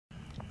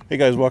Hey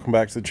guys, welcome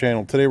back to the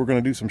channel. Today we're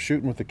going to do some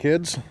shooting with the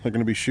kids. They're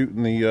going to be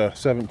shooting the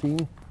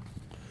 17.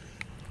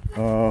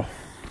 Here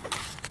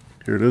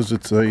it is.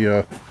 It's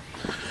a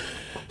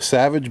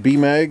Savage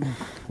B-Mag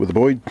with a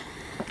Boyd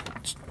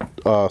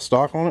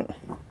stock on it.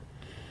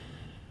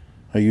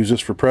 I use this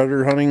for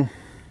predator hunting,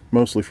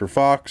 mostly for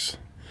fox.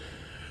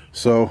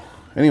 So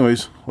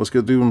anyways, let's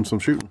get doing some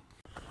shooting.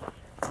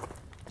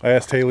 I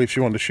asked Haley if she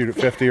wanted to shoot at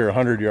 50 or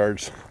 100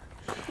 yards.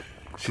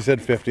 She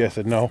said 50. I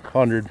said no,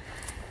 100.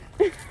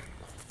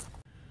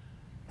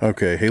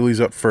 Okay,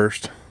 Haley's up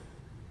first.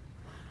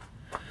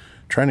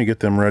 Trying to get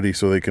them ready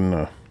so they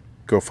can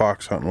go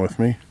fox hunting with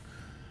me.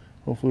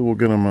 Hopefully we'll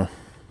get them a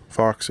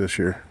fox this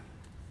year.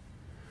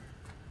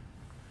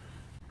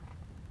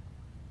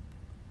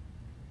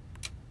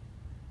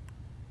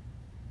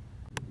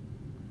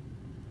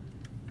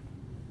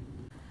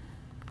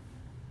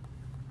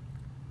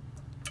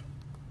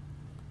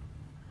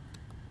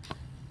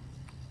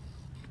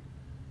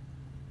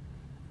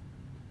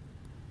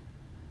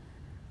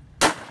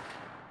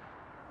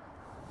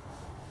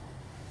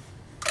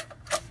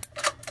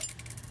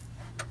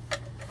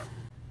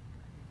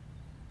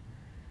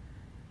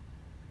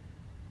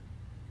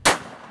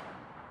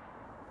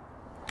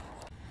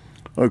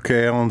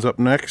 Okay, Alan's up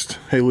next.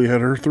 Haley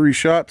had her 3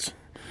 shots.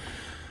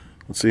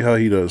 Let's see how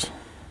he does.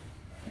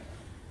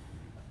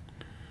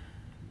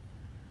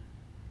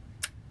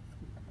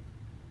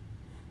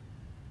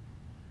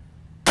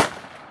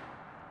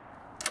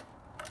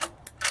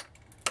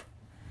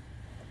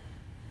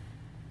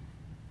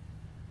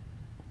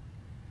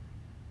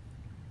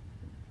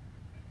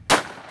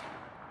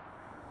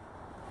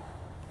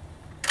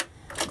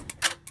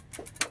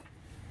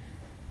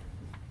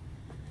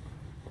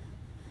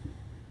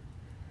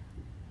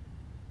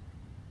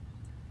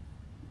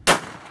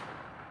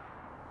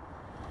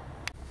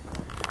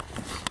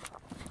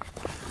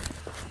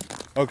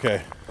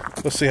 Okay,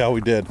 let's see how we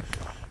did.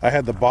 I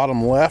had the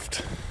bottom left.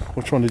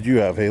 Which one did you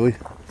have, Haley?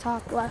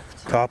 Top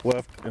left. Top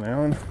left, and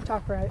Alan?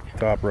 Top right.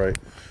 Top right.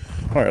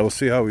 All right, let's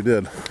see how we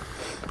did.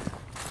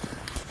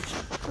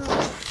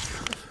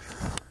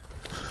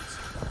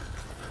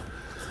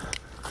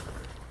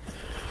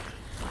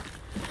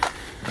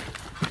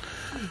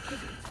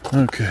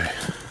 Okay,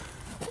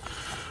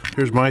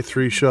 here's my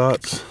 3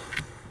 shots.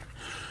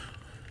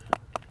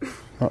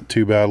 Not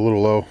too bad, a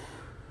little low.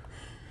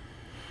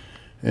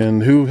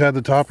 And who had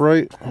the top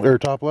right or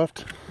top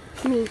left?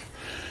 Me.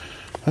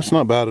 That's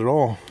not bad at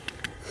all.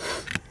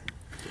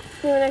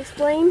 You want to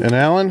explain? And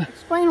Alan?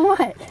 Explain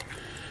what?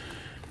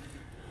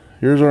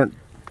 Yours aren't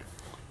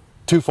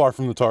too far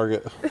from the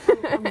target.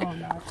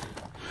 I'm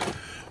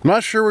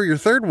not sure where your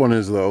 3rd one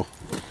is though.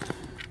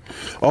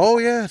 Oh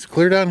yeah, it's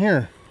clear down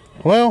here.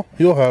 Well,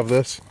 you'll have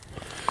this.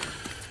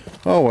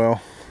 Oh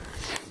well.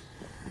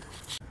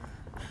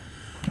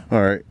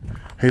 All right,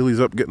 Haley's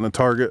up getting the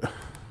target.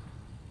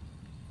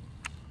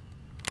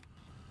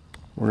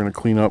 We're gonna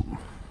clean up.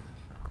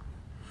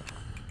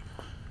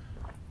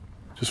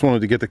 Just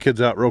wanted to get the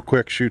kids out real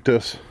quick, shoot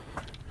this.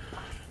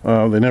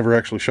 They never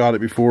actually shot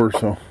it before,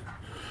 so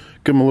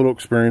give them a little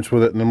experience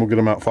with it, and then we'll get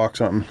them out fox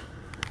hunting.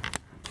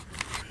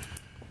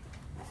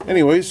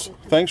 Anyways,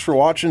 thanks for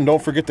watching.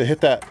 Don't forget to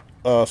hit that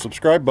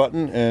subscribe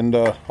button, and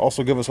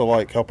also give us a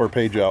like. Help our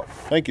page out.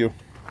 Thank you.